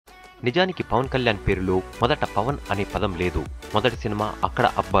నిజానికి పవన్ కళ్యాణ్ పేరులో మొదట పవన్ అనే పదం లేదు. మొదటి సినిమా అక్కడ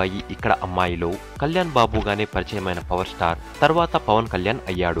అబ్బాయి ఇక్కడ అమ్మాయిలో కళ్యాణ్ బాబుగానే పరిచయమైన పవర్ స్టార్ తర్వాత పవన్ కళ్యాణ్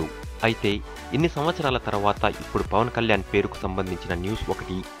అయ్యాడు. అయితే ఇన్ని సంవత్సరాల తర్వాత ఇప్పుడు పవన్ కళ్యాణ్ పేరుకు సంబంధించిన న్యూస్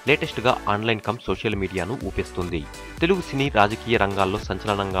ఒకటి లేటెస్ట్ గా ఆన్లైన్ కమ్ సోషల్ మీడియాను ఊపేస్తుంది. తెలుగు సినీ రాజకీయ రంగాల్లో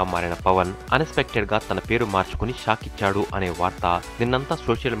సంచలనంగా మారిన పవన్ అన్ఎక్స్పెక్టెడ్ గా తన పేరు మార్చుకుని షాక్ ఇచ్చాడు అనే వార్త నిన్నంతా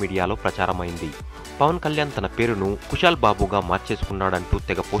సోషల్ మీడియాలో ప్రచారమైంది. పవన్ కళ్యాణ్ తన పేరును కుశాల్ బాబుగా మార్చేసుకున్నాడంటూ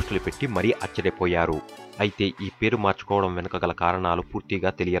తెగ పోస్టులు పెట్టి మరీ ఆశ్చర్యపోయారు. అయితే ఈ పేరు మార్చుకోవడం వెనుక గల కారణాలు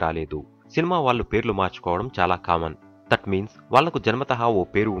పూర్తిగా తెలియరాలేదు. సినిమా వాళ్ళు పేర్లు మార్చుకోవడం చాలా కామన్. దట్ మీన్స్ వాళ్లకు జన్మతహా ఓ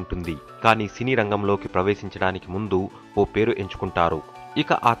పేరు ఉంటుంది, కానీ సినీ రంగంలోకి ప్రవేశించడానికి ముందు ఓ పేరు ఎంచుకుంటారు.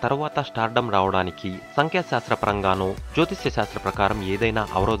 ఇక ఆ తర్వాత స్టార్డమ్ రావడానికి సంఖ్యాశాస్త్రపరంగానో జ్యోతిష్య శాస్త్ర ప్రకారం ఏదైనా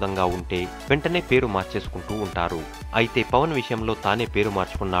అవరోధంగా ఉంటే వెంటనే పేరు మార్చేసుకుంటూ ఉంటారు. అయితే పవన్ విషయంలో తానే పేరు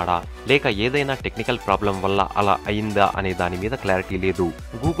మార్చుకున్నాడా లేక ఏదైనా టెక్నికల్ ప్రాబ్లం వల్ల అలా అయిందా అనే దాని మీద క్లారిటీ లేదు.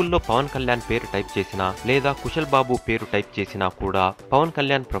 గూగుల్లో పవన్ కళ్యాణ్ పేరు టైప్ చేసినా లేదా కుశల్ బాబు పేరు టైప్ చేసినా కూడా Pawan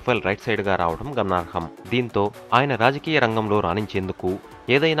Kalyan profile right side గా రావడం గమనార్హం. దీంతో ఆయన రాజకీయ రంగంలో రాణించేందుకు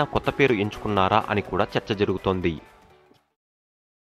ఏదైనా కొత్త పేరు ఎంచుకున్నారా అని కూడా చర్చ జరుగుతోంది.